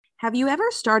Have you ever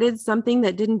started something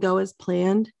that didn't go as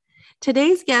planned?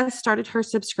 Today's guest started her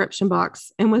subscription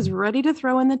box and was ready to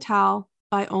throw in the towel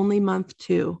by only month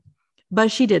 2,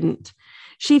 but she didn't.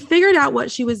 She figured out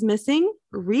what she was missing,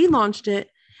 relaunched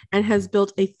it, and has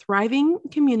built a thriving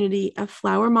community of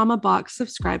Flower Mama Box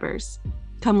subscribers.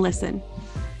 Come listen.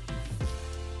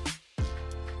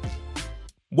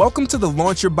 Welcome to the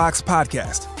Launch Your Box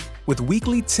podcast with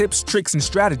weekly tips, tricks, and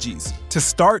strategies to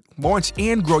start, launch,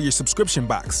 and grow your subscription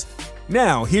box.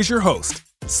 Now, here's your host,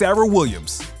 Sarah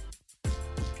Williams.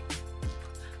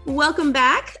 Welcome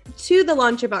back to the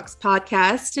Launch Your Box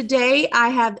podcast. Today, I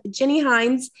have Jenny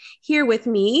Hines here with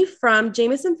me from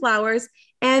Jameson Flowers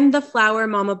and the Flower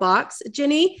Mama Box.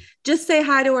 Jenny, just say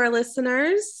hi to our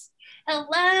listeners.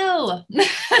 Hello.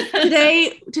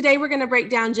 Today we're going to break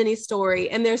down Jenny's story,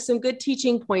 and there's some good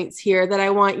teaching points here that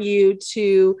I want you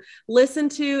to listen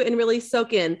to and really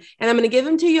soak in. And I'm going to give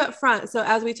them to you up front. So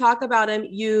as we talk about them,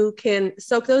 you can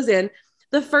soak those in.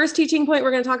 The first teaching point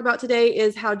we're going to talk about today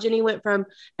is how Jenny went from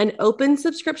an open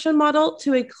subscription model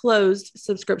to a closed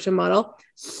subscription model.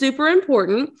 Super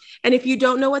important. And if you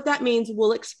don't know what that means,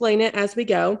 we'll explain it as we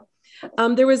go.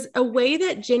 There was a way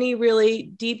that Jenny really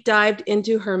deep dived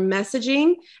into her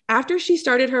messaging. After she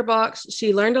started her box,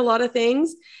 she learned a lot of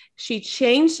things. She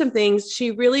changed some things. She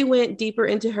really went deeper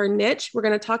into her niche. We're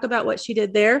going to talk about what she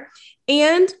did there.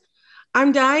 And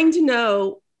I'm dying to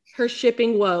know her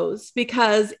shipping woes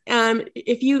because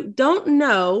if you don't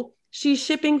know, she's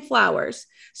shipping flowers.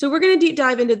 So we're going to deep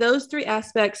dive into those 3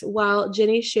 aspects while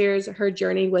Jenny shares her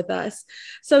journey with us.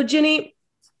 So Jenny,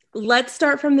 let's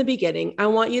start from the beginning. I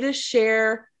want you to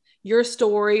share your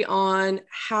story on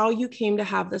how you came to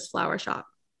have this flower shop.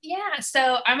 Yeah,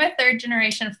 so I'm a 3rd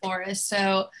generation florist.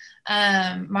 So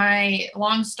my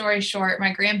long story short,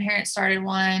 my grandparents started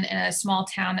one in a small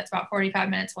town that's about 45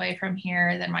 minutes away from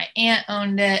here. Then my aunt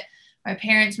owned it. My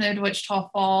parents moved to Wichita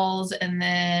Falls, and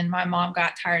then my mom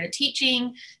got tired of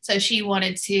teaching. So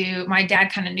my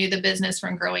dad kind of knew the business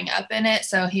from growing up in it.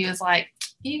 So he was like,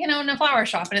 you can own a flower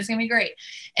shop and it's going to be great.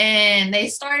 And they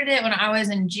started it when I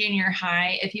was in junior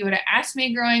high. If you would have asked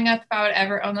me growing up if I would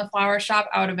ever own the flower shop,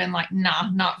 I would have been like, nah,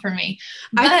 not for me.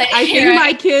 But I think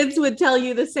my kids would tell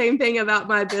you the same thing about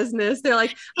my business. They're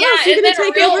like, yeah, so you're going to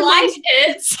take over life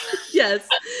kids. Yes.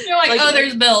 You're like, oh,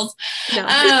 there's bills.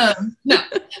 No. No.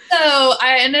 So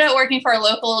I ended up working for a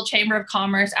local chamber of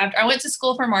commerce after I went to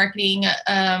school for marketing,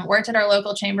 worked at our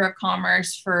local chamber of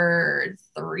commerce for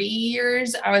 3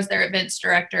 years. I was their events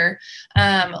director,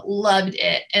 loved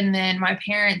it. And then my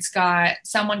parents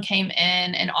someone came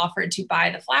in and offered to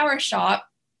buy the flower shop.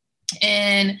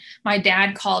 And my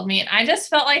dad called me and I just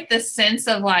felt like this sense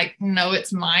of like, no,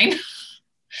 it's mine,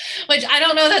 which I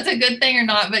don't know if that's a good thing or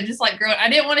not, but just like I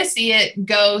didn't want to see it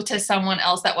go to someone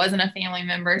else that wasn't a family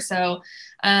member. So,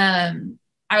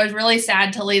 I was really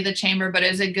sad to leave the chamber, but it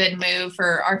was a good move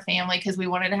for our family because we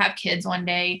wanted to have kids one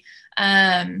day.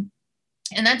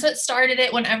 And that's what started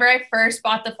it. Whenever I first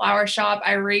bought the flower shop,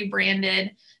 I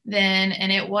rebranded then,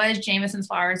 and it was Jameson's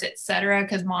Flowers, etc.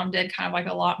 Because mom did kind of like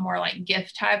a lot more like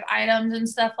gift type items and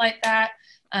stuff like that,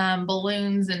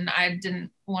 balloons, and I didn't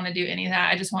want to do any of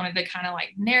that. I just wanted to kind of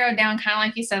like narrow down, kind of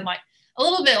like you said, like a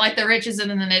little bit like the riches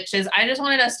and the niches. I just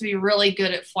wanted us to be really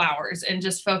good at flowers and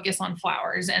just focus on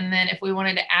flowers. And then if we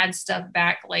wanted to add stuff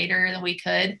back later, then we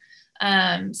could.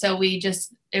 So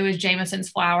it was Jameson's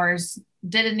Flowers,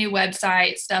 did a new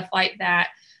website, stuff like that.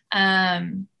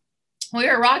 We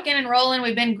were rocking and rolling.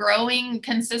 We've been growing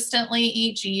consistently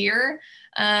each year.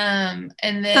 And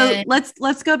then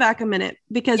let's go back a minute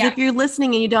because if you're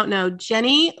listening and you don't know,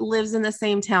 Jenny lives in the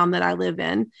same town that I live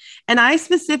in. And I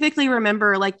specifically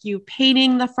remember like you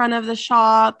painting the front of the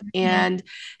shop and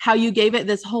how you gave it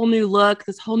this whole new look,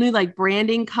 this whole new like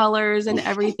branding colors and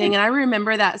everything. And I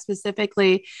remember that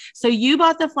specifically. So you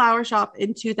bought the flower shop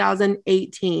in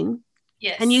 2018.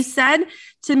 Yes. And you said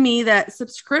to me that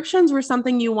subscriptions were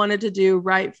something you wanted to do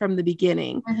right from the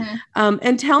beginning. Mm-hmm.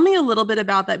 And tell me a little bit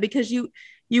about that because you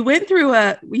went through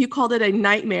you called it a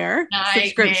nightmare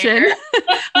subscription.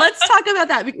 Let's talk about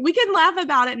that. We can laugh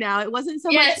about it now. It wasn't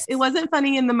so much, it wasn't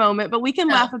funny in the moment, but we can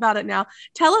laugh about it now.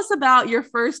 Tell us about your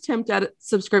first attempt at a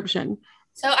subscription.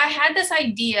 So I had this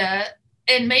idea,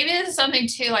 and maybe this is something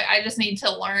too, like I just need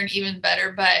to learn even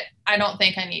better, but I don't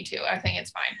think I need to. I think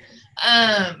it's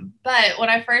fine. But when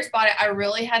I first bought it, I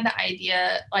really had the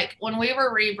idea, like when we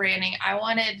were rebranding, I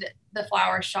wanted the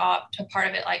flower shop to part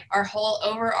of it. Like our whole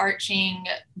overarching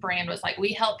brand was like,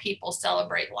 we help people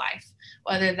celebrate life,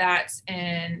 whether that's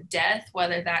in death,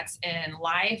 whether that's in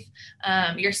life.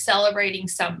 You're celebrating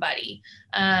somebody,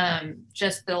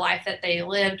 just the life that they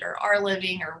lived or are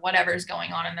living or whatever's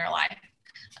going on in their life.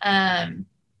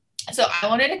 So I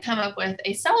wanted to come up with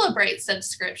a Celebrate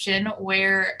subscription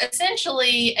where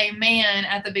essentially a man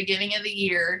at the beginning of the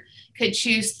year could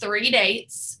choose 3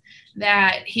 dates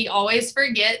that he always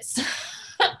forgets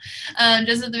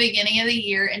just at the beginning of the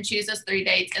year, and choose those 3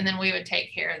 dates, and then we would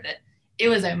take care of it. It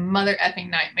was a mother effing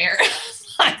nightmare.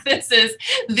 Like, this is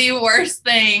the worst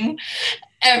thing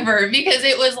ever, because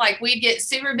it was like we'd get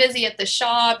super busy at the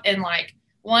shop and like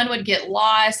one would get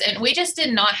lost, and we just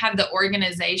did not have the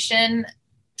organization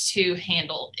to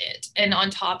handle it. And on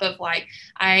top of like,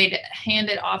 I'd hand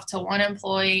it off to one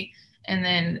employee and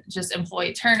then just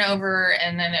employee turnover.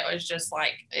 And then it was just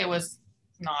like, it was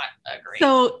not a great.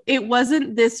 So it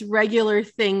wasn't this regular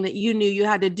thing that you knew you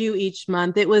had to do each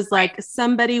month. It was like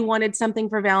somebody wanted something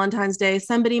for Valentine's Day.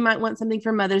 Somebody might want something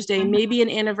for Mother's Day. Mm-hmm. Maybe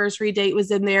an anniversary date was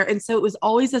in there. And so it was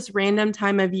always this random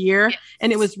time of year. Yes.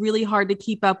 And it was really hard to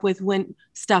keep up with when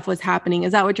stuff was happening.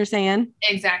 Is that what you're saying?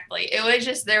 Exactly. It was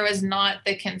just, there was not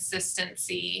the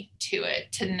consistency to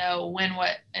it to know when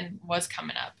what and was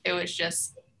coming up. It was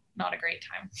just not a great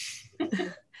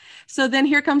time. So then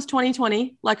here comes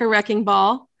 2020, like a wrecking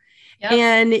ball. Yep.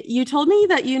 And you told me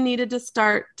that you needed to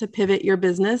start to pivot your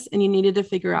business and you needed to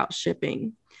figure out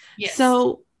shipping. Yes.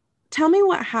 So tell me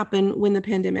what happened when the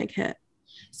pandemic hit.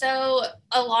 So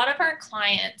a lot of our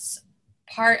clients,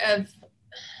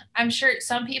 I'm sure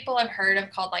some people have heard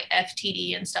of called like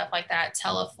FTD and stuff like that,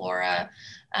 Teleflora.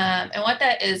 And what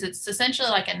that is, it's essentially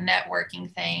like a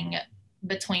networking thing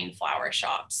between flower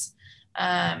shops.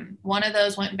 One of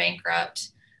those went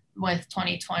bankrupt with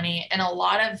 2020, and a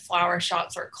lot of flower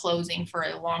shops were closing for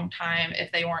a long time if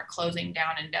they weren't closing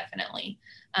down indefinitely.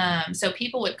 So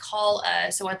people would call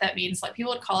us. So what that means, like,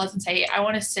 people would call us and say, I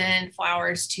want to send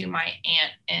flowers to my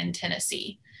aunt in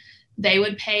Tennessee. They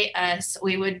would pay us,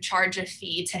 we would charge a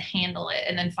fee to handle it,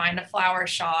 and then find a flower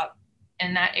shop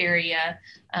in that area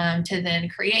to then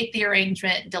create the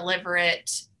arrangement, deliver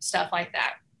it, stuff like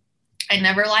that. I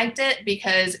never liked it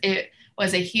because it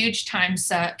was a huge time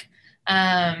suck.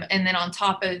 And then on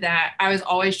top of that, I was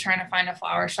always trying to find a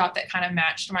flower shop that kind of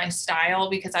matched my style,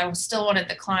 because I still wanted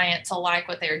the client to like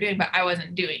what they were doing, but I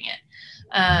wasn't doing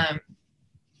it.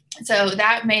 So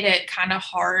that made it kind of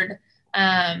hard,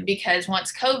 because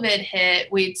once COVID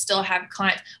hit, we'd still have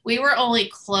clients. We were only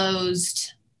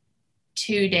closed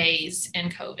 2 days in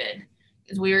COVID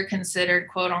because we were considered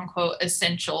quote unquote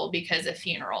essential because of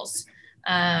funerals.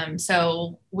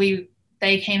 So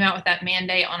they came out with that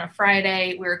mandate on a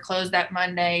Friday. We were closed that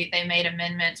Monday. They made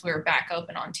amendments. We were back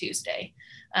open on Tuesday.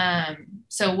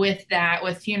 So with that,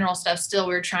 with funeral stuff, still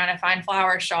we were trying to find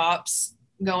flower shops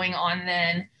going on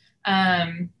then.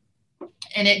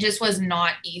 And it just was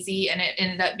not easy. And it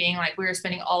ended up being like we were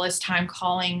spending all this time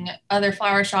calling other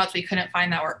flower shops we couldn't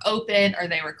find that were open or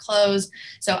they were closed.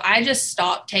 So I just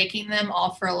stopped taking them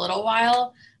off for a little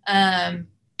while.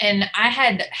 And I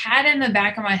had in the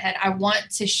back of my head, I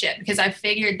want to ship, because I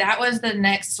figured that was the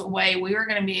next way we were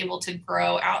going to be able to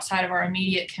grow outside of our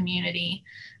immediate community.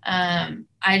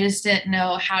 I just didn't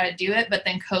know how to do it, but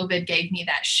then COVID gave me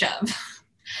that shove.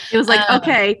 It was like,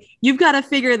 okay, you've got to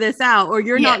figure this out or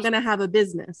you're not going to have a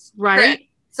business, right? Correct.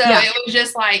 So it was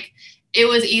just like, it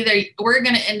was either we're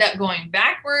going to end up going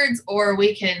backwards or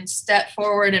we can step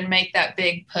forward and make that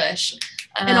big push.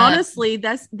 And honestly,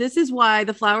 this is why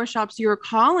the flower shops you were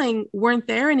calling weren't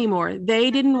there anymore. They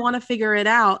didn't want to figure it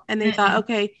out. And they thought,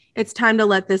 okay, it's time to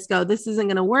let this go. This isn't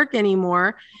going to work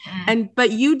anymore.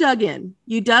 But you dug in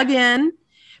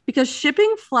because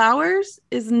shipping flowers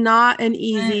is not an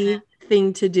easy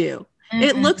thing to do.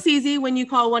 It looks easy when you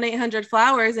call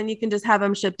 1-800-Flowers and you can just have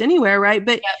them shipped anywhere, right?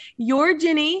 But you're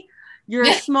Jenny, you're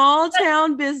a small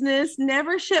town business,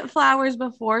 never shipped flowers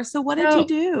before. So what did you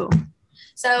do?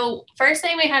 So first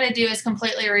thing we had to do is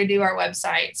completely redo our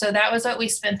website. So that was what we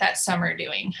spent that summer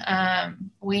doing.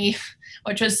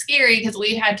 Which was scary because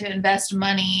we had to invest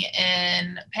money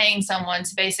in paying someone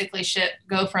to basically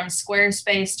go from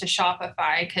Squarespace to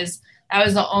Shopify, because that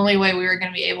was the only way we were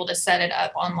going to be able to set it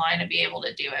up online and be able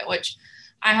to do it, which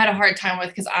I had a hard time with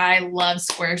because I love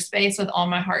Squarespace with all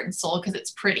my heart and soul because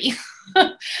it's pretty.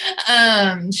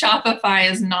 Shopify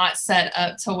is not set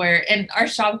up to where, and our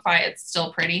Shopify, it's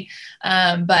still pretty,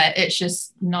 but it's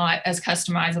just not as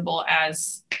customizable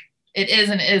as it is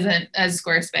and isn't as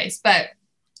Squarespace. But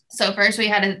so first we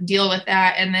had to deal with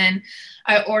that. And then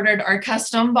I ordered our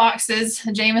custom boxes,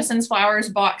 Jameson's Flowers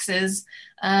boxes.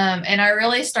 And I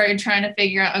really started trying to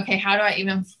figure out, okay, how do I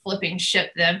even flipping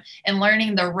ship them, and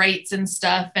learning the rates and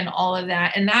stuff and all of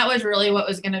that. And that was really what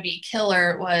was going to be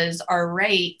killer, was our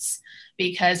rates.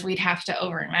 because we'd have to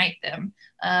overnight them.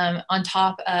 On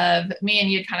top of, me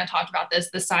and you kind of talked about this,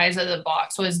 the size of the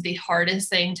box was the hardest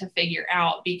thing to figure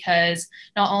out, because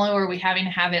not only were we having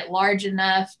to have it large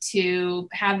enough to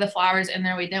have the flowers in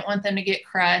there, we didn't want them to get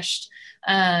crushed,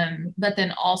 but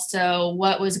then also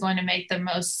what was going to make the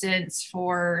most sense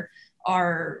for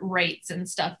our rates and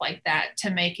stuff like that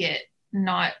to make it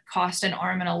not cost an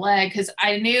arm and a leg. Because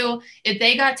I knew if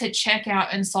they got to check out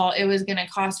and saw it was going to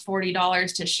cost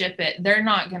 $40 to ship it, they're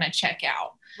not going to check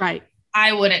out. Right.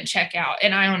 I wouldn't check out,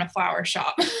 and I own a flower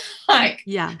shop. Like,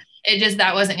 yeah,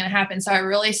 that wasn't going to happen. So I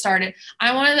really started,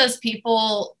 I'm one of those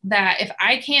people that if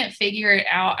I can't figure it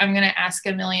out, I'm going to ask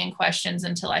a million questions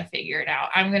until I figure it out.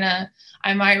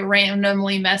 I might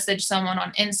randomly message someone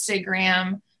on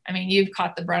Instagram. I mean, you've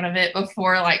caught the brunt of it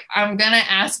before. Like, I'm going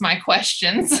to ask my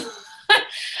questions.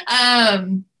 But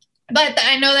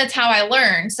I know that's how I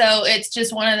learn. So it's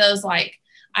just one of those, like,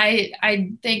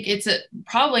 I think it's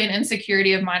probably an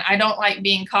insecurity of mine. I don't like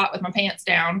being caught with my pants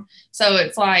down. So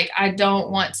it's like, I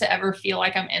don't want to ever feel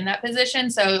like I'm in that position.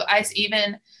 So I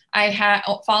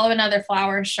follow another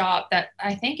flower shop that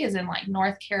I think is in like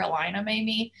North Carolina,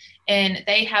 maybe. And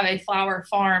they have a flower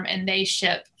farm and they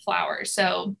ship flowers.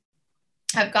 So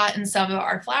I've gotten some of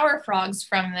our flower frogs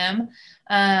from them,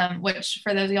 which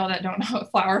for those of y'all that don't know what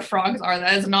flower frogs are,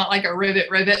 that is not like a ribbit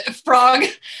frog.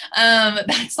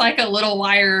 That's like a little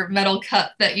wire metal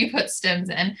cup that you put stems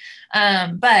in.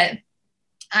 But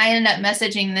I ended up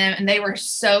messaging them, and they were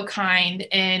so kind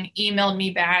and emailed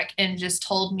me back and just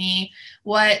told me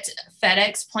what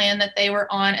FedEx plan that they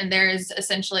were on. And there is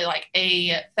essentially like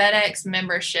a FedEx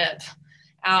membership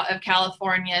out of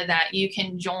California that you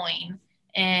can join.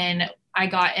 And I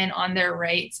got in on their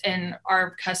rates, and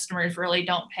our customers really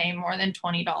don't pay more than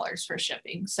 $20 for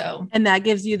shipping. So, and that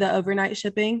gives you the overnight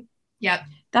shipping. Yep.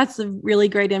 That's a really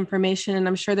great information. And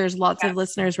I'm sure there's lots of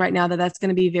listeners right now that's going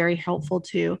to be very helpful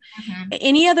too. Mm-hmm.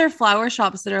 Any other flower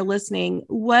shops that are listening,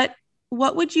 what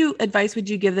advice would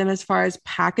you give them as far as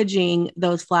packaging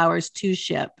those flowers to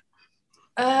ship?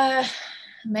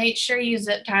 Make sure you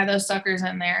zip tie those suckers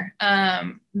in there.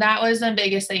 That was the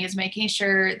biggest thing, is making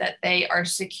sure that they are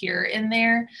secure in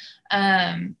there.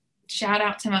 Shout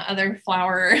out to my other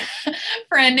flower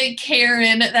friend,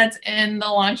 Karen, that's in the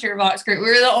Launch Your Box group.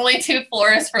 We were the only two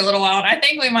florists for a little while, and I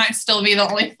think we might still be the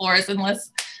only florist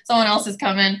unless someone else is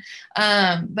coming.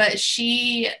 But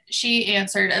she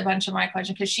answered a bunch of my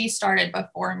questions, because she started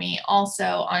before me also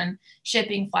on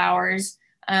shipping flowers.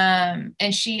 And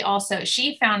she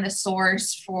found a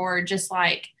source for just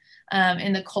like,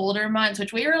 in the colder months,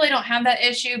 which we really don't have that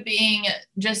issue, being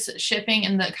just shipping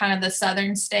in the kind of the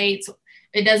southern states.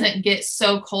 It doesn't get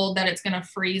so cold that it's going to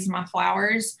freeze my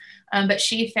flowers. But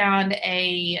she found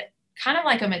a kind of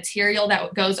like a material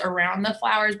that goes around the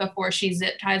flowers before she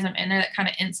zip ties them in there, that kind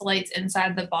of insulates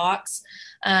inside the box,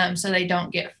 so they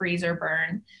don't get freeze or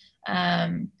burn.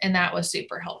 And that was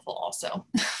super helpful also.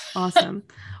 Awesome.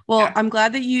 Well, yeah. I'm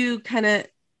glad that you kind of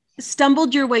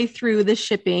stumbled your way through the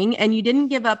shipping and you didn't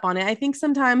give up on it. I think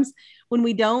sometimes when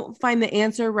we don't find the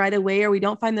answer right away, or we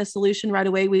don't find the solution right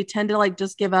away, we tend to like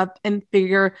just give up and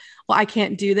figure, well, I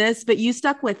can't do this, but you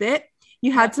stuck with it.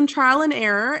 You had some trial and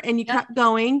error, and you kept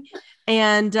going.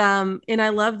 And I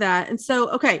love that. And so,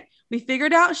 okay, we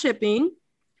figured out shipping.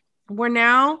 We're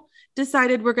now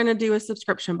decided we're going to do a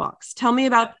subscription box. Tell me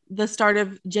about the start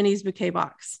of Jenny's Bouquet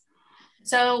Box.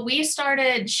 So we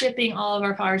started shipping all of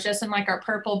our flowers just in like our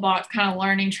purple box, kind of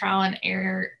learning trial and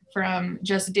error from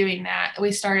just doing that.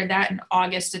 We started that in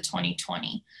August of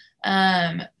 2020.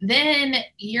 Then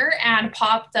your ad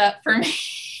popped up for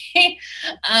me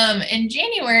in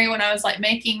January, when I was like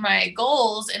making my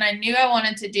goals, and I knew I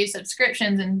wanted to do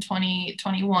subscriptions in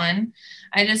 2021.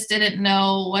 I just didn't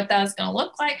know what that was going to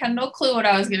look like. I had no clue what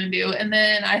I was going to do. And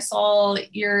then I saw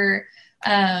your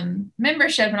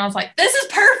membership, and I was like, this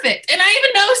is perfect. And I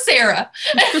even know Sarah.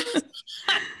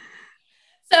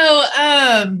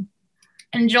 So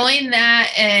enjoying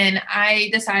that. And I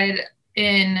decided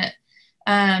in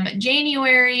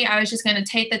January, I was just going to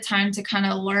take the time to kind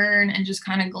of learn and just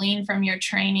kind of glean from your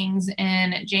trainings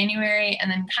in January,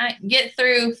 and then kind of get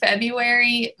through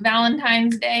February,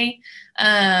 Valentine's Day.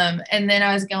 And then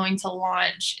I was going to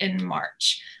launch in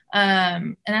March.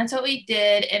 And that's what we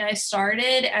did. And I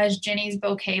started as Jenny's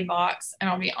Bouquet Box. And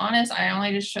I'll be honest, I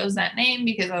only just chose that name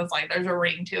because I was like, there's a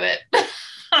ring to it.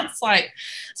 I was like,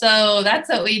 so that's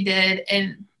what we did.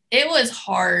 And it was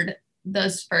hard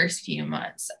those first few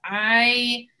months.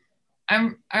 I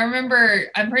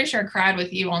remember, I'm pretty sure I cried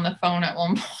with you on the phone at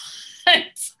one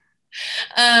point.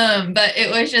 But it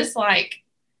was just like,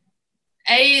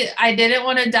 I didn't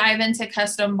want to dive into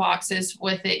custom boxes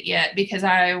with it yet because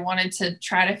I wanted to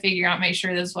try to figure out, make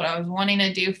sure this is what I was wanting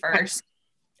to do first.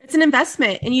 It's an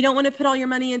investment, and you don't want to put all your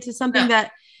money into something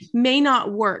that may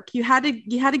not work. You had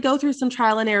to go through some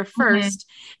trial and error first.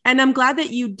 Mm-hmm. And I'm glad that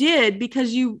you did,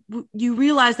 because you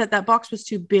realized that box was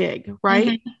too big,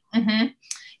 right? Mm-hmm. Mm-hmm.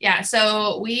 Yeah.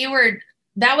 So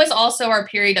that was also our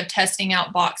period of testing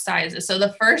out box sizes. So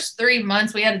the first 3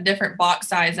 months we had a different box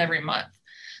size every month.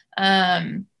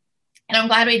 And I'm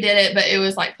glad we did it, but it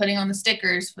was like putting on the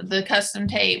stickers, the custom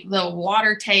tape, the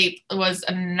water tape was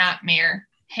a nightmare.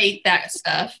 Hate that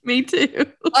stuff. Me too.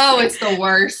 Oh, it's the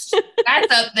worst.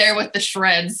 That's up there with the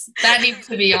shreds. That needs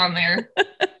to be on there.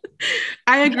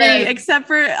 I agree, except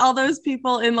for all those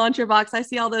people in Launch Your Box. I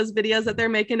see all those videos that they're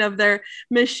making of their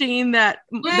machine that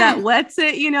wets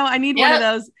it. I need one of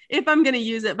those if I'm going to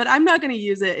use it, but I'm not going to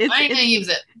use it. I ain't going to use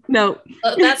it. No.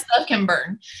 That stuff can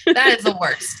burn. That is the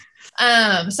worst.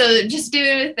 So just due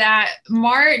to that,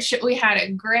 March, we had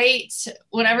a great,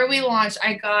 whenever we launched,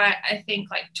 I got, I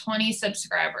think, like 20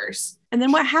 subscribers. And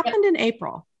then what happened in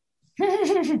April?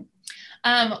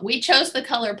 We chose the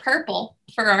color purple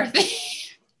for our theme.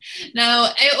 No,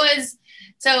 it was,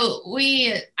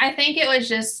 I think it was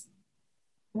just,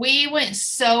 we went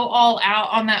so all out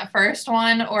on that first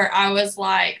one, where I was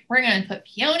like, we're going to put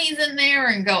peonies in there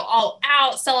and go all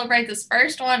out, celebrate this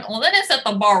first one. Well, then it set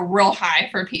the bar real high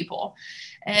for people.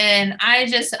 And I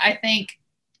think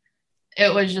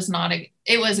it was just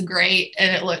it was great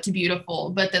and it looked beautiful.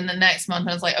 But then the next month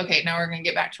I was like, okay, now we're going to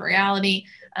get back to reality.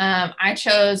 At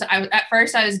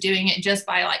first I was doing it just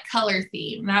by like color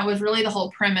theme. That was really the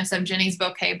whole premise of Jenny's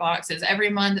Bouquet boxes. Every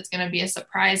month it's going to be a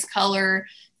surprise color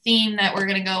theme that we're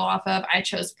going to go off of. I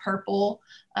chose purple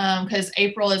because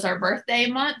April is our birthday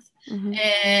month. Mm-hmm.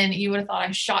 And you would have thought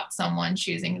I shot someone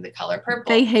choosing the color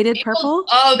purple. They hated purple?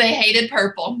 Oh, they hated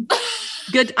purple.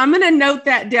 Good. I'm going to note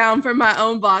that down for my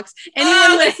own box.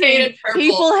 Anyone listening,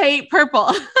 people hate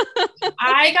purple.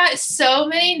 I got so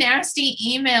many nasty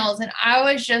emails and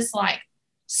I was just like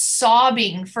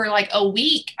sobbing for like a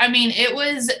week. I mean, it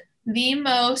was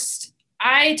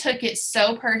I took it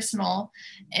so personal.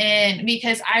 And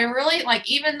because I really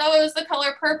even though it was the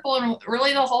color purple and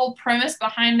really the whole premise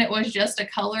behind it was just a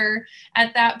color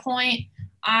at that point,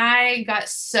 I got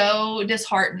so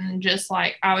disheartened, just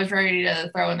like I was ready to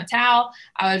throw in the towel.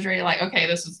 I was ready okay,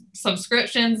 this is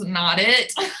subscriptions, not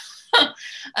it.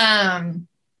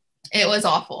 It was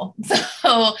awful.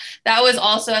 So that was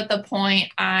also at the point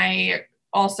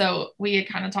we had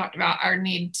kind of talked about our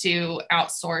need to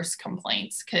outsource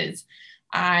complaints, because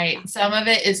some of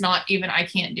it is not even, I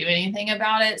can't do anything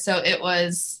about it. So it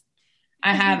was,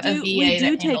 I have a VA. We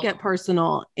do take it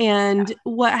personal. And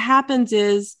what happens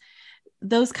is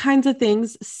those kinds of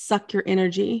things suck your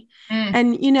energy.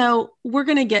 And, we're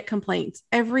going to get complaints.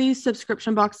 Every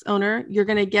subscription box owner, you're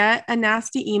going to get a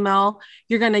nasty email.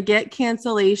 You're going to get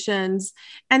cancellations.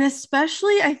 And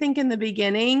especially, I think in the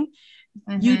beginning,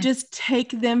 you just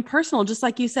take them personal. Just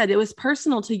like you said, it was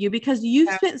personal to you because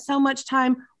you spent so much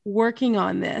time working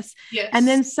on this. Yes. And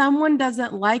then someone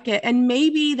doesn't like it. And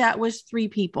maybe that was 3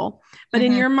 people, but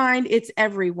in your mind, it's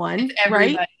everyone,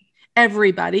 right?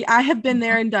 Everybody. I have been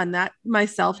there and done that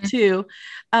myself too.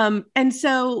 And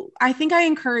so I think I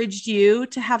encouraged you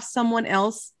to have someone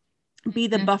else be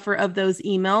the buffer of those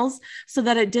emails so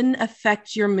that it didn't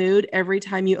affect your mood every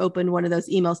time you open one of those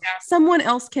emails. Yeah. Someone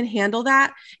else can handle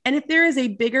that. And if there is a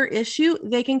bigger issue,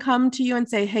 they can come to you and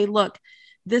say, hey, look,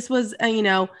 this was,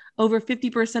 over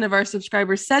 50% of our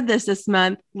subscribers said this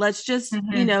month. Let's just,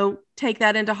 take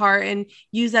that into heart and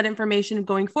use that information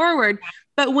going forward.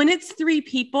 But when it's 3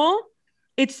 people,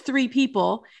 it's 3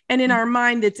 people. And in our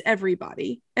mind, it's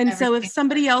everybody. And so if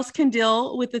somebody else can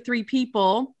deal with the 3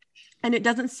 people and it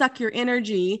doesn't suck your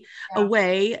energy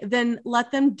away, then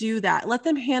let them do that. Let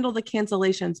them handle the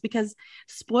cancellations, because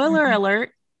spoiler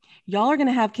alert, y'all are going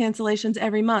to have cancellations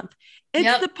every month.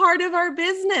 It's the part of our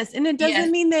business. And it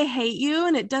doesn't mean they hate you,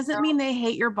 and it doesn't mean they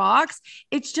hate your box.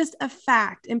 It's just a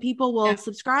fact. And people will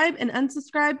subscribe and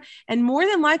unsubscribe. And more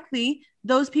than likely,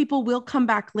 those people will come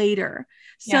back later.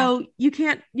 So you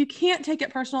can't take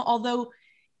it personal, although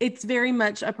it's very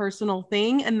much a personal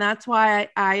thing. And that's why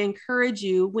I encourage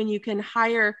you, when you can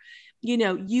hire,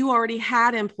 you already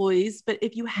had employees, but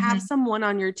if you have someone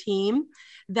on your team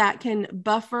that can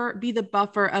be the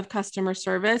buffer of customer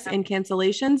service and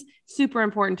cancellations, super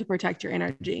important to protect your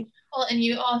energy. Well, and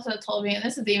you also told me, and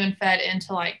this is even fed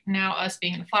into now us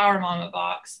being in the Flower Mama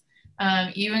box.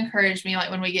 You encouraged me,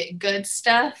 when we get good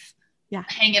stuff,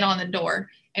 hang it on the door.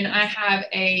 And I have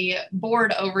a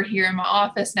board over here in my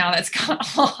office now that's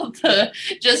got all the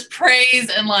just praise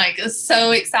and like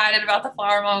so excited about the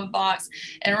Flower Mama box.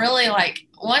 And really like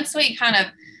once we kind of,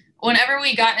 whenever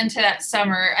we got into that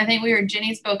summer, I think we were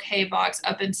Jenny's Bouquet box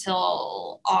up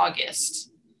until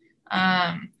August.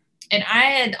 And I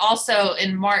had also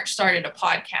in March started a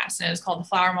podcast, and it was called the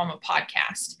Flower Mama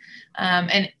Podcast.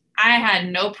 And I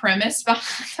had no premise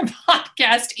behind the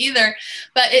podcast either,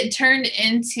 but it turned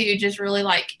into just really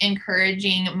like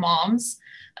encouraging moms.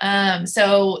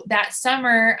 So that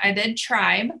summer I did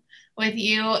Tribe with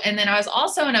you. And then I was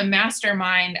also in a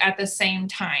mastermind at the same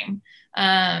time,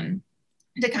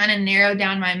 to kind of narrow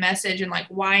down my message and like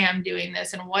why I'm doing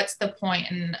this and what's the point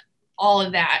and all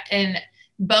of that. And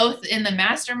both in the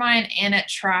mastermind and at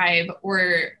Tribe,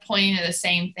 we're pointing to the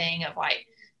same thing of like,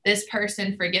 this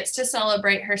person forgets to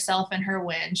celebrate herself and her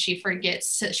wins. She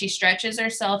stretches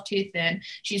herself too thin.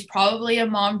 She's probably a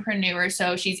mompreneur.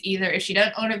 So she's either, if she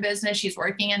doesn't own a business, she's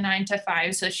working a 9 to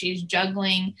 5. So she's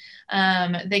juggling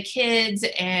the kids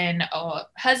and a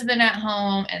husband at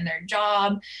home and their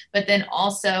job. But then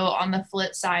also on the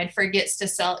flip side, forgets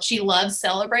to she loves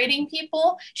celebrating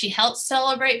people. She helps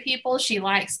celebrate people. She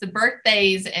likes the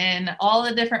birthdays and all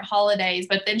the different holidays,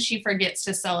 but then she forgets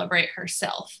to celebrate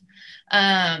herself.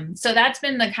 So that's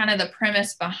been the kind of the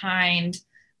premise behind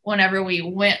whenever we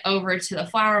went over to the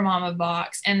Flower Mama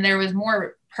box, and there was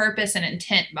more purpose and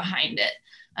intent behind it.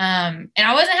 And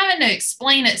I wasn't having to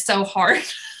explain it so hard,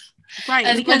 right?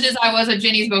 as much as I was a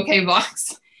Jenny's Bouquet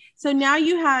box. So now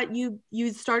you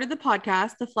started the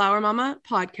podcast, the Flower Mama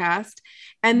podcast,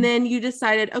 and then you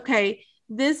decided, okay,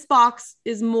 this box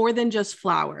is more than just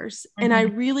flowers. Mm-hmm. And I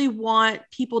really want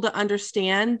people to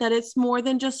understand that it's more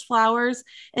than just flowers.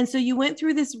 And so you went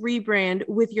through this rebrand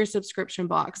with your subscription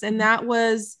box. And that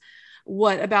was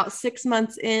about 6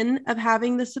 months in of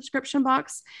having the subscription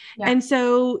box. Yeah. And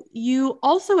so you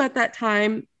also at that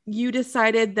time, you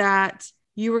decided that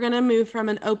you were going to move from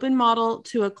an open model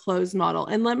to a closed model.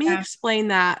 And let me explain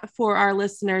that for our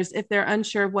listeners if they're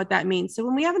unsure of what that means. So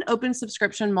when we have an open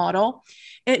subscription model,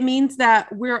 it means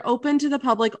that we're open to the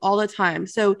public all the time.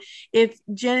 So if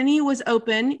Jenny was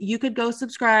open, you could go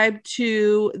subscribe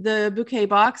to the bouquet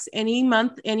box any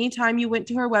month, anytime you went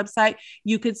to her website,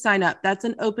 you could sign up. That's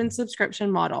an open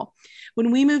subscription model.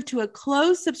 When we move to a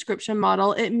closed subscription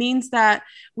model, it means that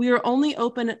we are only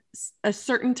open a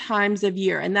certain times of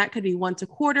year. And that could be once a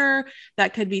quarter,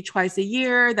 that could be twice a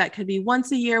year, that could be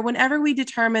once a year, whenever we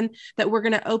determine that we're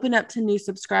going to open up to new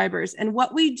subscribers. And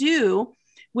what we do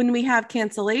when we have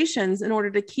cancellations, in order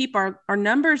to keep our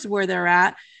numbers where they're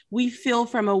at, we fill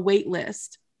from a wait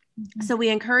list. Mm-hmm. So we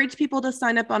encourage people to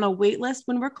sign up on a wait list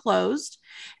when we're closed.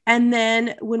 And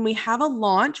then when we have a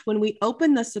launch, when we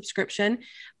open the subscription,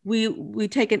 we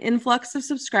take an influx of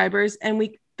subscribers and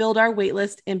we build our wait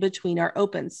list in between our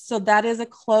opens. So that is a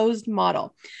closed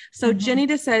model. So Jenny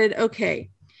decided, okay,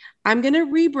 I'm going to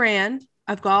rebrand.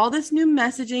 I've got all this new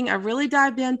messaging. I've really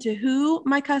dived into who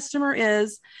my customer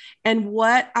is and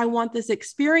what I want this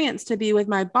experience to be with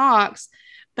my box.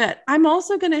 But I'm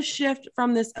also going to shift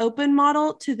from this open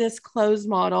model to this closed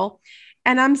model.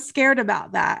 And I'm scared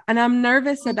about that. And I'm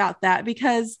nervous about that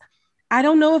because I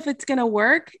don't know if it's going to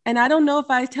work. And I don't know if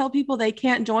I tell people they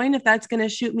can't join, if that's going to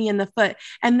shoot me in the foot.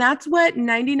 And that's what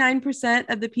 99%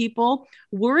 of the people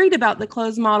worried about the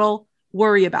closed model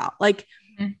worry about. Like,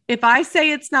 if I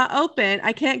say it's not open,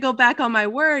 I can't go back on my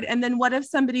word. And then what if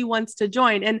somebody wants to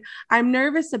join? And I'm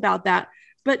nervous about that.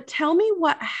 But tell me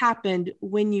what happened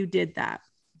when you did that.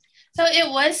 So it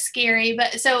was scary.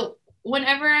 But so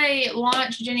whenever I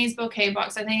launched Jenny's Bouquet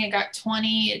box, I think I got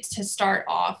 20 to start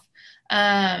off.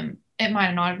 It might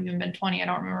have not even been 20. I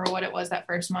don't remember what it was that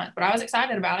first month, but I was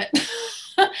excited about it.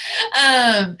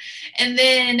 And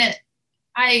then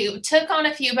I took on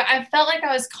a few, but I felt like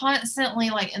I was constantly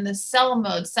like in the sell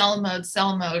mode,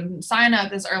 sign up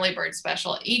this early bird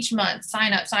special each month,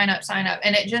 sign up.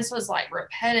 And it just was like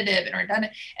repetitive and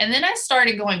redundant. And then I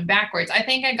started going backwards. I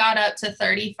think I got up to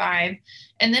 35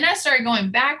 and then I started going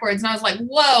backwards and I was like,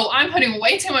 whoa, I'm putting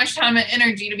way too much time and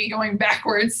energy to be going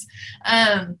backwards.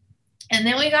 And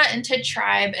then we got into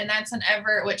Tribe, and that's an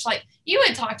effort, which like you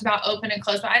had talked about open and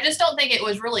closed, but I just don't think it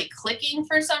was really clicking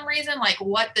for some reason, like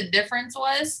what the difference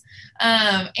was.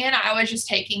 And I was just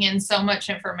taking in so much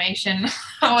information.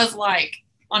 I was like,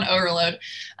 on overload.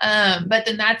 But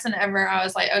then that's whenever I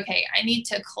was like, okay, I need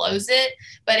to close it.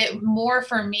 But it more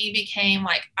for me became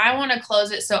like, I want to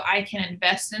close it so I can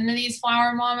invest into these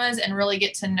flower mamas and really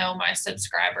get to know my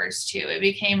subscribers too. It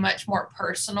became much more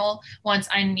personal once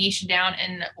I niched down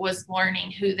and was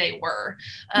learning who they were.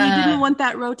 You didn't want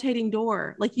that rotating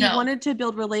door. Like you wanted to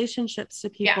build relationships to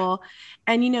people. Yeah.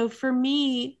 And, you know, for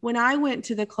me, when I went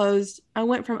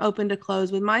from open to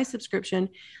close with my subscription,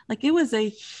 like it was a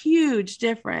huge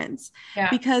difference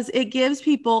because it gives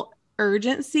people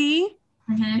urgency.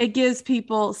 Mm-hmm. It gives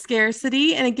people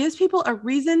scarcity, and it gives people a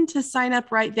reason to sign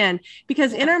up right then,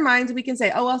 because in our minds, we can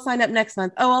say, oh, I'll sign up next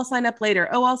month. Oh, I'll sign up later.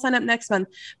 Oh, I'll sign up next month.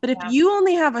 But if you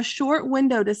only have a short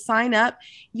window to sign up,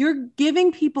 you're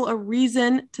giving people a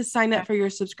reason to sign up for your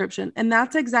subscription. And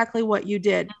that's exactly what you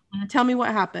did. Mm-hmm. Tell me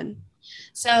what happened.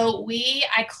 So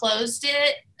I closed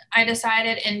it. I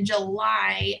decided in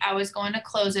July I was going to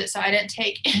close it. So I didn't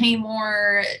take any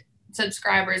more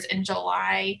subscribers in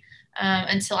July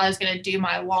until I was going to do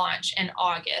my launch in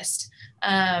August.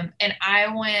 And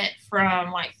I went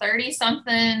from like 30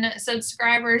 something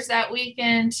subscribers that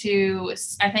weekend to,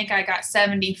 I think I got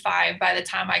 75 by the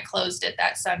time I closed it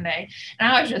that Sunday.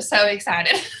 And I was just so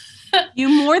excited. You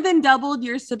more than doubled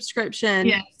your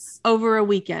subscription over a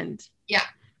weekend. Yeah.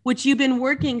 Which you've been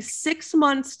working 6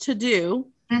 months to do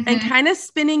and kind of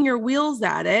spinning your wheels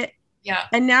at it. Yeah.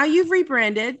 And now you've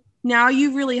rebranded. Now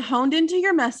you've really honed into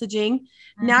your messaging.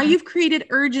 Now you've created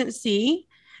urgency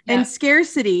and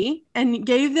scarcity and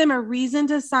gave them a reason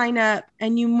to sign up.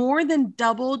 And you more than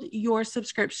doubled your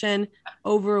subscription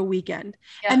over a weekend.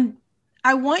 Yeah. And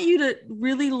I want you to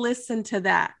really listen to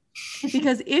that,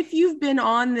 because if you've been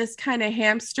on this kind of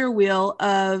hamster wheel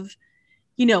of,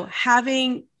 you know,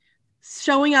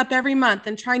 showing up every month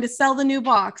and trying to sell the new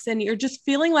box, and you're just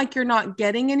feeling like you're not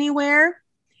getting anywhere,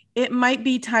 it might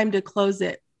be time to close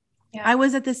it. Yeah. I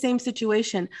was at the same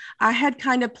situation. I had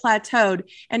kind of plateaued.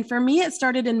 And for me, it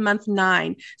started in month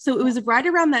 9. So it was right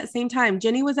around that same time.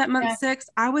 Jenny was at month 6.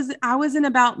 I was in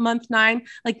about month 9.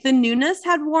 Like the newness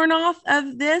had worn off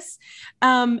of this.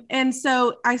 And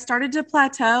so I started to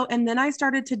plateau, and then I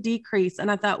started to decrease. And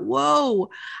I thought, whoa,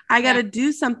 I got to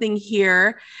do something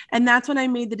here. And that's when I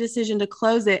made the decision to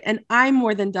close it. And I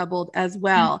more than doubled as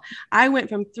well. Mm-hmm. I went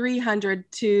from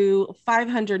 300 to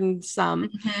 500 and some.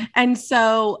 Mm-hmm. And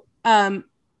so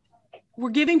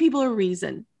we're giving people a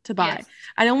reason to buy. Yes.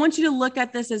 I don't want you to look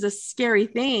at this as a scary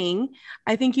thing.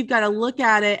 I think you've got to look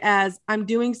at it as, I'm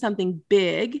doing something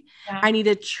big. Yeah. I need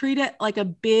to treat it like a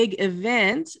big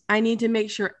event. I need to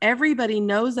make sure everybody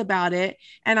knows about it.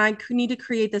 And I need to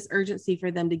create this urgency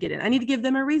for them to get in. I need to give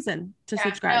them a reason to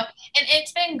subscribe. No. And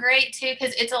it's been great too,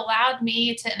 because it's allowed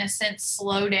me to, in a sense,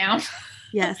 slow down.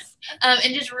 Yes.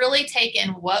 And just really take in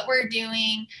what we're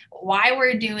doing, why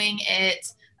we're doing it.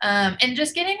 And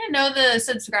just getting to know the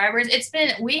subscribers.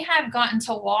 We have gotten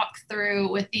to walk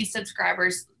through with these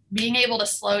subscribers, being able to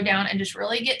slow down and just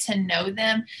really get to know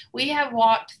them. We have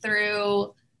walked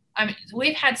through,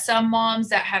 we've had some moms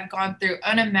that have gone through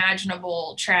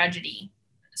unimaginable tragedy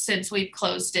since we've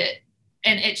closed it.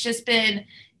 And it's just been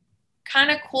kind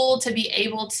of cool to be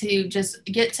able to just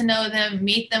get to know them,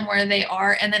 meet them where they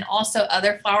are. And then also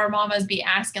other flower mamas be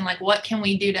asking, like, what can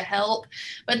we do to help?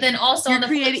 But then also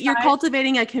you're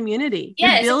cultivating a community.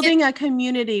 Yes, you're building a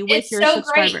community with your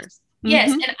subscribers. Great.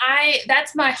 Yes. And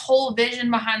that's my whole vision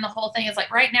behind the whole thing, is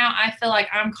like, right now, I feel like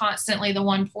I'm constantly the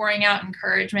one pouring out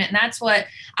encouragement. And that's what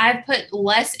I've put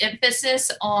less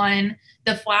emphasis on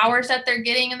the flowers that they're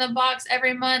getting in the box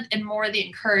every month, and more the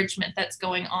encouragement that's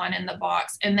going on in the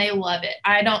box. And they love it.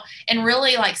 And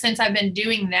really, like, since I've been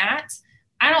doing that,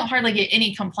 I don't hardly get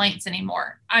any complaints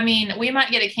anymore. I mean, we might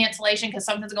get a cancellation because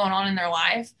something's going on in their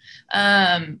life.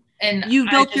 And you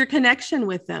built your connection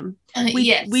with them.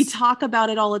 Yes. We talk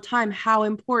about it all the time, how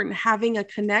important having a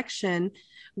connection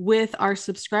with our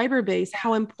subscriber base,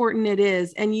 how important it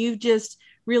is. And you've just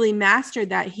really mastered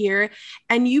that here.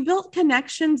 And you built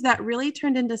connections that really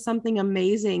turned into something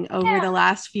amazing over the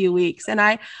last few weeks. And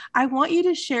I want you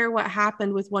to share what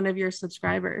happened with one of your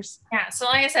subscribers. Yeah. So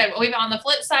like I said, we've on the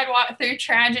flip side walked through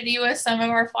tragedy with some of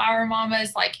our flower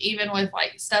mamas, like even with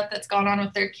like stuff that's gone on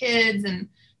with their kids and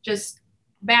just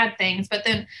bad things. But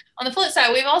then on the flip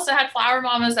side, we've also had flower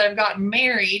mamas that have gotten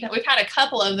married. We've had a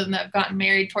couple of them that have gotten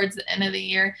married towards the end of the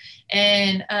year.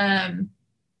 And,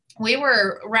 we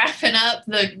were wrapping up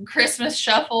the Christmas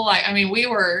shuffle. We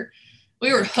were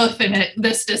hoofing it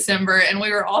this December, and we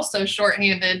were also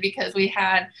shorthanded because we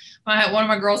had one of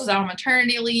my girls was out on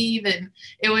maternity leave, and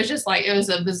it was just like, it was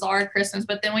a bizarre Christmas.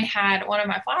 But then we had one of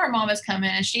my flower mamas come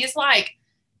in, and she's like,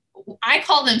 I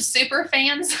call them super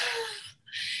fans.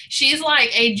 She's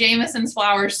like a Jameson's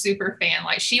Flowers super fan.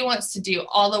 Like she wants to do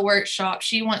all the workshops.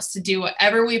 She wants to do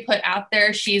whatever we put out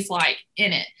there. She's like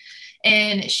in it.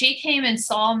 And she came and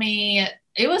saw me.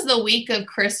 It was the week of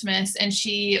Christmas, and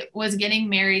she was getting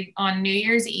married on New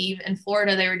Year's Eve in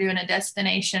Florida. They were doing a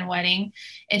destination wedding.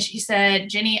 And she said,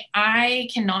 Jenny, I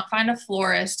cannot find a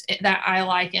florist that I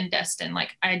like in Destin.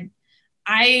 Like I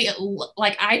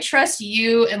trust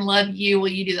you and love you. Will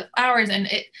you do the flowers? And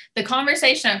the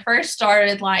conversation at first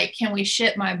started like, can we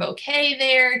ship my bouquet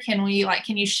there? Can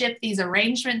you ship these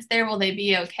arrangements there? Will they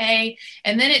be okay?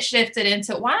 And then it shifted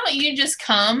into, why don't you just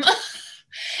come?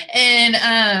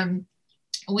 And,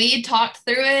 we talked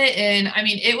through it, and I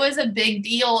mean, it was a big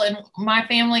deal, and my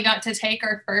family got to take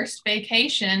our first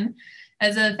vacation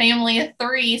as a family of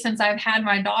 3 since I've had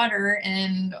my daughter,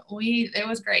 and it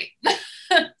was great.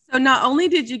 So not only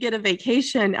did you get a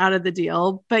vacation out of the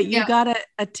deal, but you got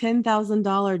a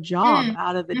 $10,000 job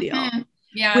out of the deal.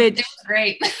 Yeah, which it was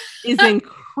great. is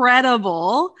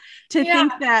incredible to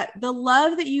think that the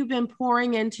love that you've been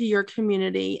pouring into your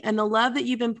community and the love that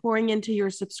you've been pouring into your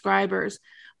subscribers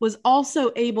was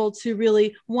also able to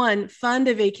really, one, fund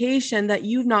a vacation that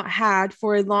you've not had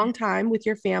for a long time with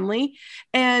your family,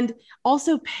 and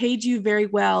also paid you very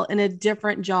well in a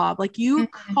different job. Like you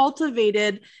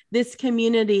cultivated this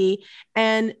community,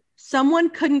 and someone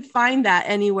couldn't find that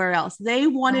anywhere else. They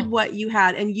wanted what you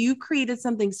had, and you created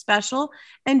something special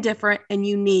and different and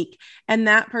unique. And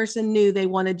that person knew they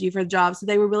wanted you for the job. So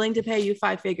they were willing to pay you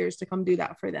 5 figures to come do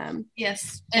that for them.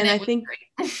 Yes. And I think,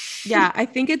 I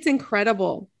think it's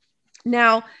incredible.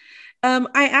 Now,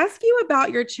 I asked you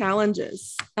about your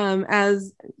challenges,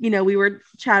 as you know, we were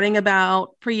chatting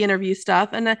about pre-interview stuff,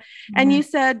 and you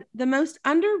said the most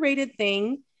underrated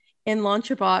thing in Launch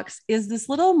Your Box is this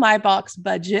little My Box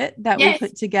budget that we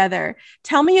put together.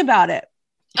 Tell me about it.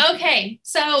 Okay,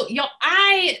 so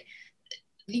I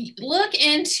look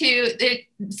into it.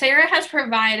 Sarah has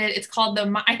provided. It's called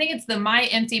I think it's the My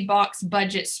Empty Box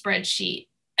budget spreadsheet.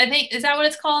 I think, is that what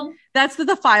it's called? That's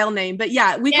the file name, but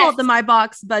we call it the My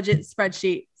Box budget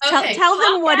spreadsheet. Okay. Tell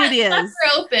them what it is.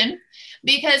 Open,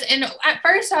 because at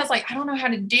first I was like, I don't know how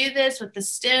to do this with the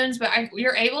stems, but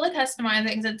you're able to customize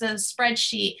things into a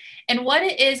spreadsheet. And what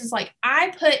it is like,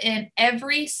 I put in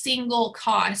every single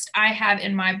cost I have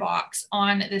in my box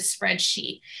on this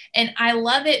spreadsheet. And I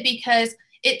love it because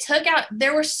it took out,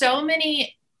 there were so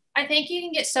many. I think you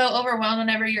can get so overwhelmed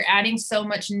whenever you're adding so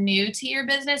much new to your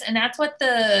business. And that's what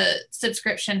the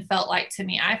subscription felt like to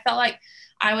me. I felt like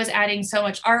I was adding so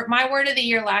much. My word of the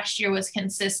year last year was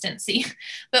consistency.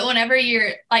 But whenever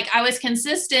you're like, I was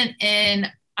consistent in,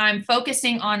 I'm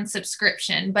focusing on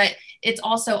subscription, but it's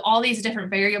also all these different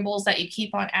variables that you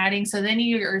keep on adding. So then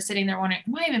you're sitting there wondering,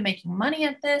 am I even making money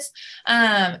at this?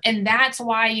 And that's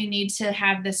why you need to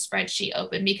have this spreadsheet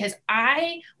open, because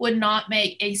I would not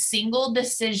make a single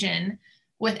decision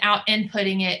without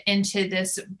inputting it into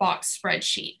this box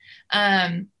spreadsheet.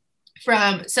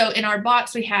 So in our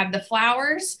box, we have the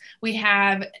flowers, we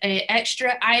have an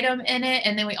extra item in it,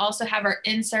 and then we also have our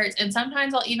inserts, and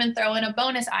sometimes I'll even throw in a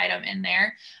bonus item in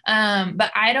there.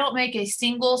 But I don't make a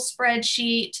single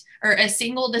spreadsheet or a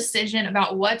single decision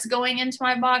about what's going into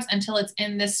my box until it's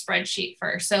in this spreadsheet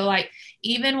first. So like,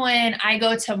 even when I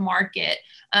go to market,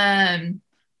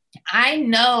 I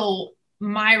know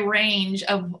my range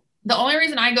of. The only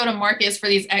reason I go to market is for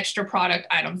these extra product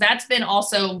items. That's been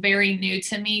also very new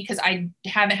to me because I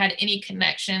haven't had any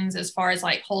connections as far as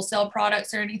like wholesale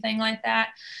products or anything like that.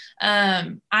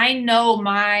 I know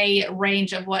my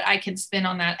range of what I can spend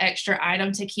on that extra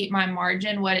item to keep my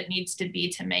margin what it needs to be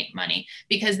to make money,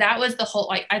 because that was the whole,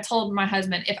 like I told my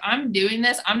husband, if I'm doing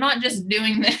this, I'm not just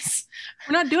doing this.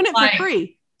 We're not doing it for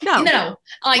free. No,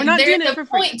 like we're not doing it for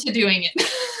free. Point to doing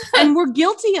it. And we're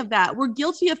guilty of that. We're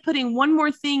guilty of putting one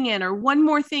more thing in or one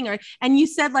more thing. And you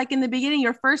said like in the beginning,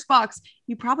 your first box,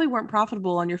 you probably weren't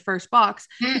profitable on your first box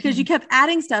because you kept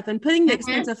adding stuff and putting the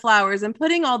expensive flowers and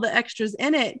putting all the extras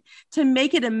in it to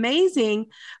make it amazing.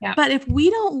 Yeah. But if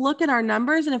we don't look at our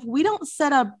numbers and if we don't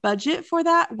set a budget for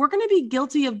that, we're going to be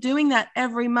guilty of doing that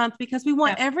every month because we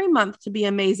want every month to be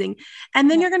amazing.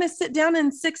 And then you're going to sit down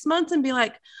in 6 months and be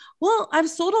like, well, I've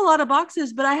sold a lot of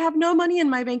boxes, but I have no money in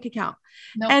my bank account.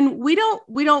 Nope. And we don't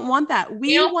want that.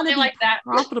 We want to be like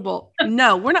profitable.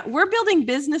 No, we're not. We're building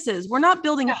businesses. We're not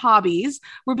building hobbies.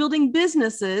 We're building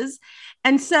businesses.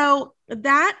 And so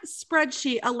that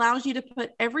spreadsheet allows you to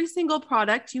put every single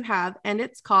product you have and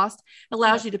its cost,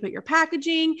 allows you to put your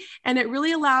packaging, and it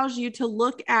really allows you to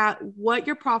look at what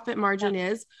your profit margin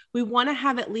is. We want to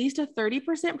have at least a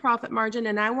 30% profit margin.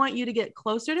 And I want you to get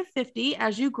closer to 50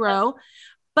 as you grow.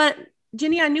 But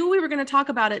Jenny, I knew we were going to talk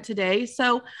about it today.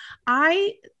 So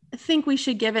I think we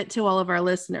should give it to all of our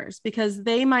listeners because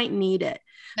they might need it.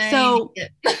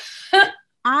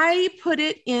 I put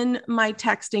it in my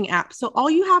texting app. So all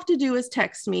you have to do is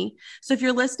text me. So if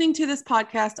you're listening to this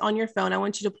podcast on your phone, I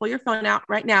want you to pull your phone out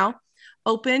right now,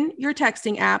 open your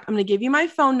texting app. I'm going to give you my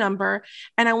phone number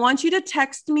and I want you to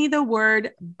text me the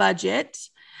word budget,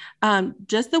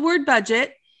 just the word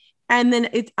budget. And then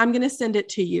I'm going to send it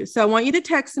to you. So I want you to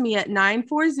text me at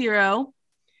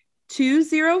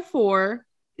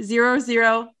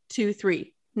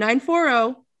 940-204-0023,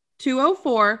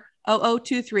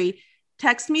 940-204-0023.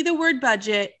 Text me the word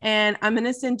budget and I'm going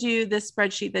to send you this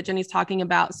spreadsheet that Jenny's talking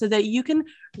about so that you can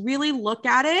really look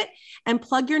at it and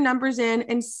plug your numbers in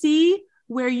and see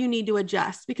where you need to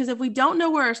adjust. Because if we don't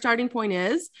know where our starting point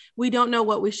is, we don't know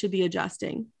what we should be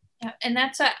adjusting. Yeah, and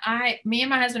that's what me and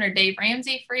my husband are Dave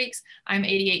Ramsey freaks. I'm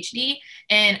ADHD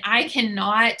and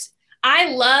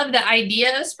I love the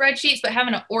idea of spreadsheets, but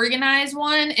having to organize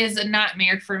one is a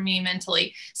nightmare for me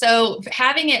mentally. So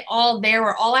having it all there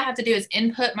where all I have to do is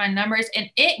input my numbers and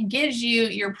it gives you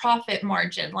your profit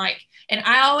margin. And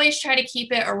I always try to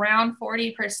keep it around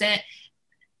 40%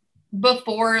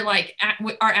 before our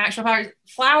actual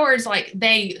flowers,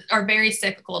 they are very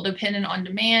cyclical depending on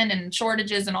demand and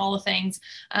shortages and all the things.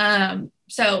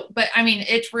 But I mean,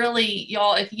 it's really,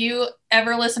 y'all, if you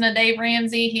ever listen to Dave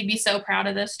Ramsey, he'd be so proud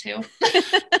of this too.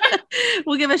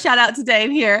 We'll give a shout out to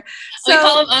Dave here. So, we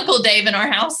call him Uncle Dave in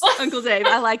our house. Uncle Dave.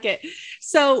 I like it.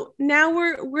 So now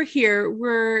we're here.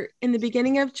 We're in the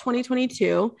beginning of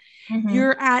 2022. Mm-hmm.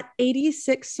 You're at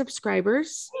 86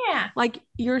 subscribers. Yeah.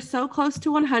 You're so close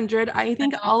to 100. I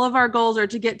think all of our goals are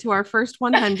to get to our first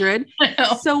 100.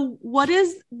 So what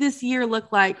does this year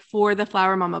look like for the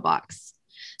Flower Mama box?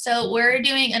 So we're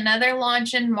doing another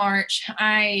launch in March.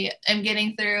 I am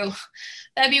getting through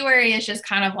February. Is just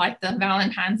kind of like the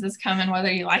Valentine's is coming,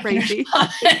 whether you like it or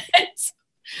not.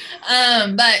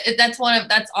 But that's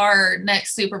our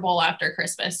next Super Bowl after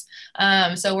Christmas.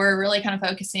 So we're really kind of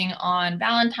focusing on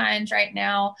Valentine's right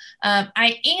now.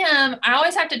 I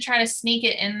always have to try to sneak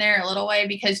it in there a little way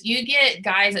because you get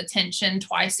guys' attention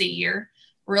twice a year,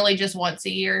 really just once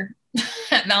a year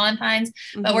at Valentine's.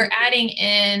 Mm-hmm. But we're adding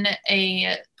in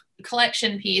a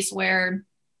collection piece where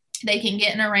they can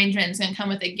get an arrangement. It's going to come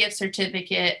with a gift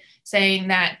certificate saying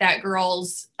that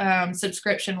girl's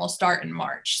subscription will start in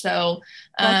March. So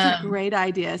that's a great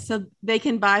idea. So they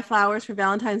can buy flowers for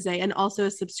Valentine's Day and also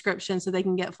a subscription so they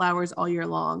can get flowers all year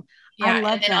long. Yeah, I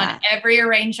love and then that. On every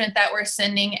arrangement that we're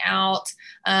sending out,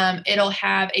 it'll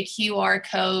have a QR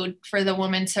code for the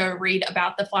woman to read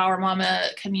about the Flower Mama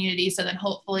community. So then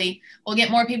hopefully we'll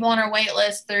get more people on our wait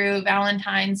list through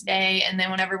Valentine's Day. And then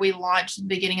whenever we launch the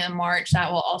beginning of March,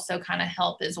 that will also kind of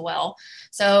help as well.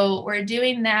 So we're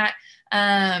doing that.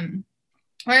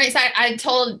 We're excited. I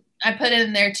put it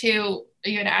in there too.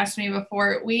 You had asked me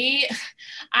before.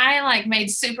 I made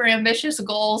super ambitious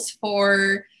goals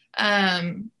for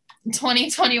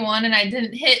 2021 and I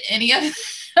didn't hit any of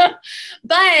them,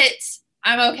 but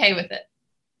I'm okay with it.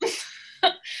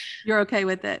 You're okay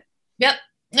with it? Yep.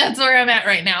 That's where I'm at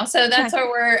right now. So that's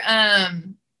where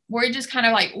we're just kind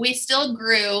of we still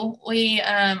grew.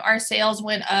 Our sales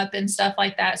went up and stuff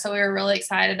like that. So we were really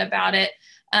excited about it.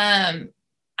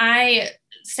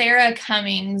 Sarah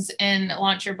Cummings in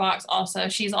Launch Your Box also,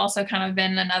 she's also kind of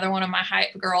been another one of my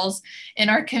hype girls in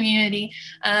our community.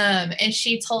 And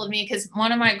she told me, because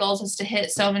one of my goals was to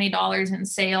hit so many dollars in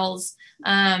sales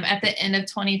at the end of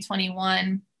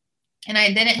 2021. And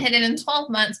I didn't hit it in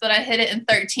 12 months, but I hit it in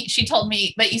 13. She told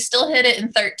me, but you still hit it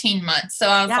in 13 months. So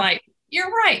I was like, you're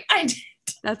right. I did.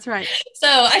 That's right. So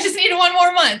I just needed one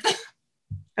more month.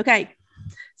 Okay.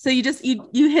 So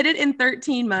you hit it in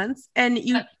 13 months and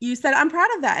you said, I'm proud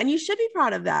of that. And you should be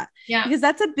proud of that. Yeah. Because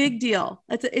that's a big deal.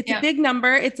 It's a big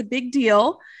number. It's a big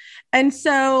deal. And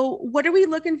so what are we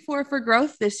looking for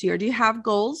growth this year? Do you have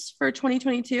goals for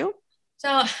 2022?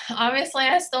 So obviously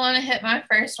I still want to hit my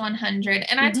first 100.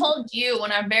 And I told you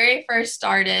when I very first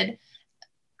started,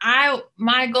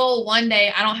 my goal one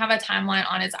day, I don't have a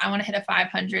timeline on it, is I want to hit a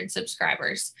 500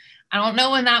 subscribers. I don't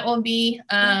know when that will be.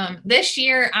 This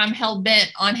year, I'm hell bent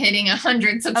on hitting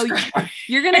 100 subscribers. Oh,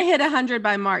 you're going to hit 100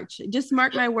 by March. Just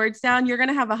mark my words down. You're going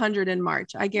to have 100 in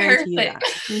March. I guarantee you that.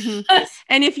 Mm-hmm.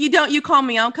 And if you don't, you call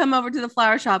me. I'll come over to the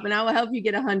flower shop and I will help you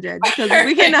get 100 because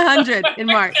we're getting 100 in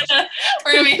March.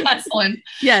 We're going to be hustling.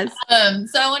 Yes. So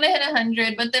I want to hit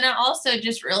 100, but then I also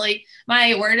just really,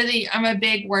 I'm a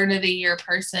big word of the year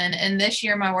person. And this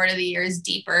year, my word of the year is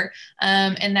deeper.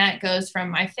 And that goes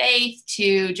from my faith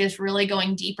to just really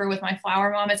going deeper with my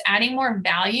flower mamas, adding more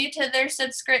value to their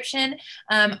subscription.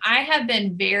 I have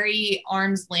been very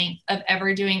arm's length of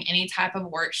ever doing any type of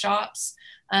workshops.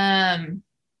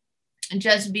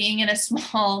 just being in a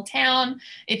small town,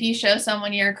 if you show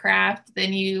someone your craft,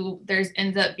 then there's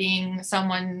ends up being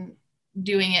someone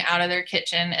doing it out of their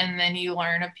kitchen, and then you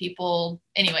learn of people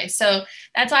anyway. So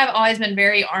that's why I've always been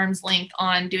very arm's length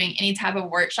on doing any type of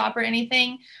workshop or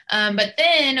anything. But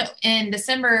then in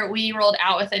December, we rolled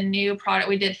out with a new product.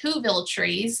 We did Whoville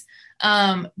trees.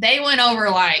 They went over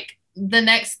like the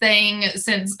next thing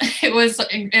since it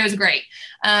was great.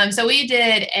 So we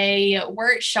did a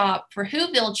workshop for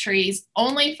Whoville trees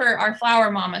only for our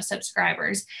Flower Mama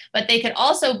subscribers, but they could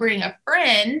also bring a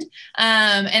friend.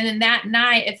 And then that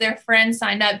night, if their friend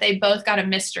signed up, they both got a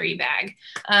mystery bag.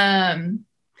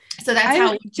 So that's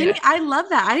how Jenny, I love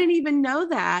that. I didn't even know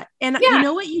that. And you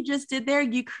know what you just did there?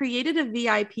 You created a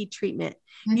VIP treatment.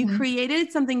 Mm-hmm. You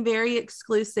created something very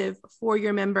exclusive for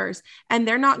your members, and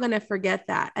they're not going to forget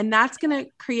that. And that's going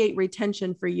to create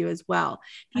retention for you as well.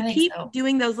 If you keep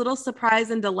doing those little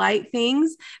surprise and delight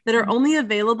things that are only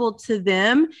available to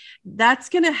them, that's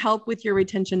going to help with your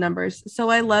retention numbers. So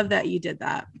I love that you did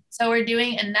that. So we're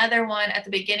doing another one at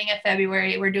the beginning of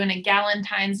February. We're doing a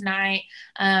Galentine's night,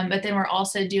 but then we're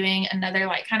also doing another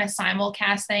like kind of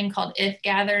simulcast thing called If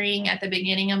Gathering at the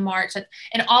beginning of March.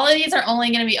 And all of these are only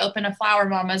going to be open to Flower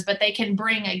Mamas, but they can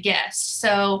bring a guest.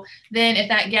 So then if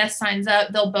that guest signs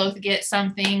up, they'll both get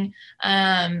something.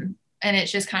 And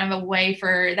it's just kind of a way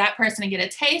for that person to get a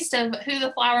taste of who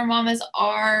the Flower Mamas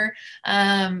are,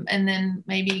 and then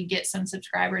maybe get some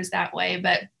subscribers that way.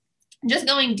 But just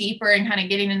going deeper and kind of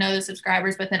getting to know the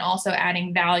subscribers, but then also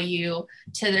adding value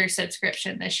to their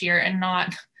subscription this year. And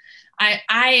not, I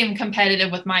am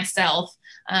competitive with myself.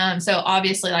 So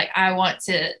obviously like I want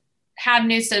to have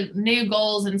new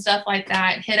goals and stuff like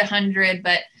that, hit 100.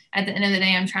 But at the end of the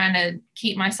day, I'm trying to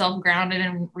keep myself grounded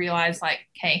and realize like,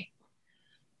 okay,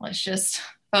 let's just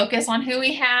focus on who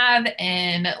we have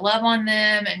and love on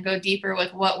them and go deeper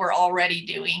with what we're already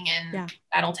doing. And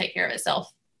that'll take care of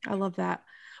itself. I love that.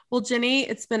 Well, Jenny,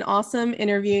 it's been awesome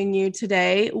interviewing you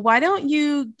today. Why don't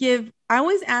you I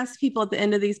always ask people at the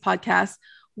end of these podcasts,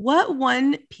 what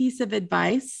one piece of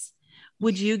advice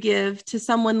would you give to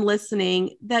someone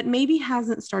listening that maybe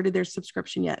hasn't started their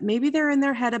subscription yet? Maybe they're in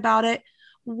their head about it.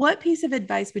 What piece of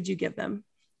advice would you give them?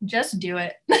 Just do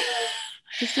it.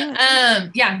 Just do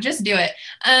it. Just do it.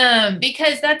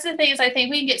 Because that's the thing is I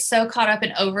think we get so caught up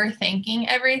in overthinking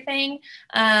everything,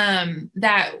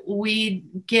 that we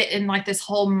get in like this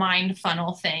whole mind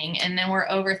funnel thing. And then we're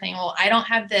overthinking, well, I don't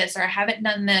have this, or I haven't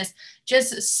done this.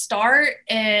 Just start,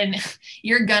 and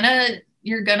you're gonna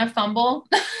fumble.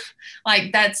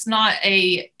 Like that's not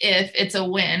if, it's a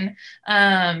win.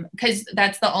 Cause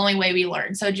that's the only way we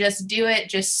learn. So just do it,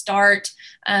 just start,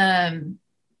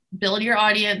 build your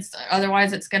audience.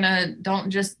 Otherwise don't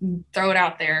just throw it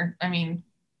out there. I mean,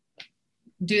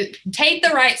 take the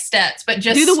right steps, but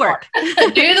just do the work.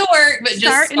 Do the work, but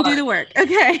start and do the work.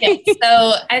 Okay. Yeah,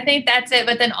 so I think that's it.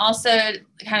 But then also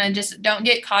kind of just don't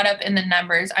get caught up in the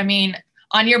numbers. I mean,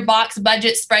 on your box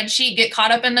budget spreadsheet, get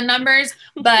caught up in the numbers,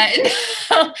 but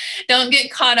don't get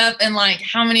caught up in like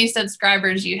how many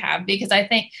subscribers you have, because I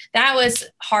think that was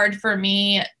hard for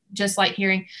me. Just like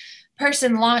hearing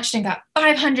person launched and got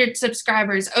 500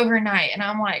 subscribers overnight. And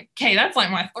I'm like, okay, that's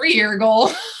like my 3-year goal.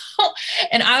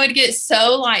 And I would get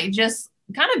so like, just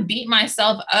kind of beat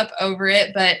myself up over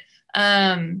it. But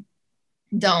don't.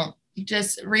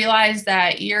 Just realize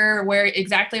that you're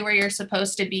exactly where you're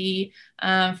supposed to be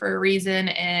for a reason,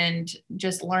 and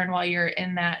just learn while you're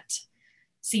in that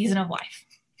season of life.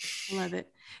 I love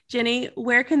it. Jenny,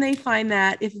 where can they find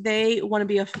that if they want to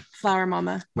be a Flower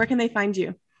Mama? Where can they find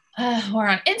you? We're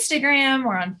on Instagram,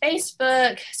 we're on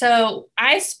Facebook. So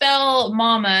I spell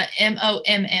mama,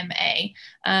 M-O-M-M-A,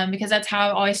 because that's how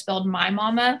I've always spelled my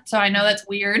mama. So I know that's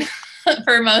weird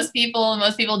for most people.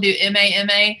 Most people do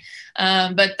M-A-M-A,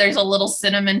 but there's a little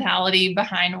sentimentality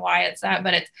behind why it's that.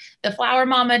 But it's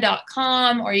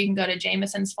theflowermama.com, or you can go to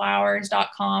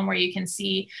jamesonsflowers.com, where you can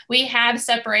see we have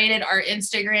separated our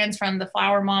Instagrams from the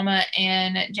Flower Mama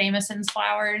and Jameson's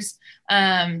Flowers,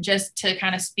 just to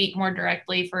kind of speak more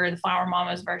directly for the Flower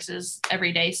Mamas versus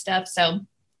everyday stuff. So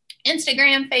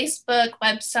Instagram, Facebook,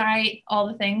 website, all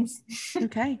the things.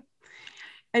 Okay.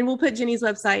 And we'll put Jenny's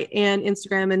website and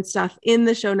Instagram and stuff in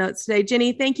the show notes today.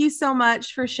 Jenny, thank you so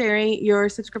much for sharing your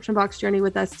subscription box journey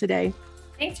with us today.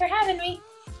 Thanks for having me.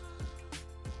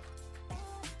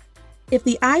 If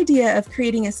the idea of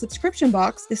creating a subscription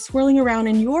box is swirling around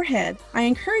in your head, I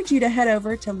encourage you to head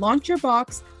over to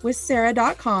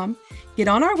launchyourboxwithsarah.com, get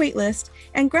on our waitlist,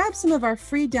 and grab some of our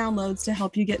free downloads to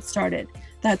help you get started.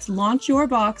 That's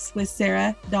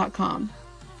launchyourboxwithsarah.com.